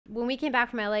when we came back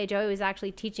from LA, Joey was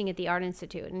actually teaching at the Art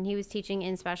Institute, and he was teaching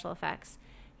in special effects,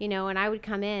 you know, and I would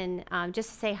come in just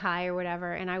to say hi or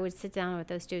whatever, and I would sit down with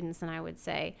those students and I would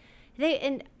say,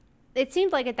 and it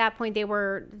seemed like at that point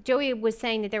Joey was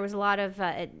saying that there was a lot of,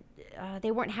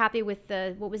 they weren't happy with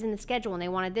what was in the schedule, and they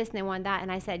wanted this and they wanted that.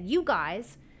 And I said, you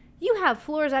guys, you have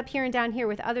floors up here and down here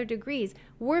with other degrees.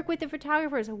 Work with the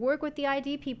photographers, work with the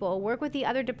ID people, work with the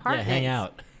other departments. Yeah, hang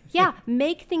out. Yeah,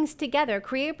 make things together.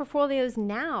 Create portfolios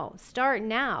now. Start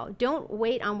now. Don't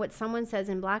wait on what someone says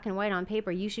in black and white on paper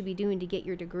you should be doing to get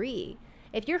your degree.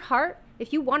 If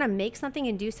you want to make something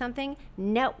and do something,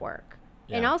 network.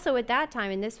 Yeah. And also at that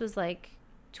time, and this was like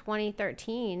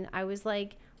 2013, I was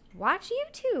like, watch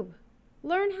YouTube.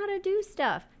 Learn how to do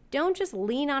stuff. Don't just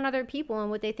lean on other people and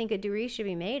what they think a degree should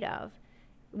be made of.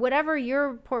 Whatever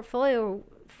your portfolio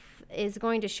is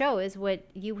going to show is what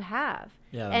you have.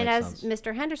 Yeah, and as sense.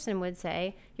 Mr. Henderson would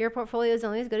say, your portfolio is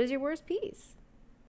only as good as your worst piece.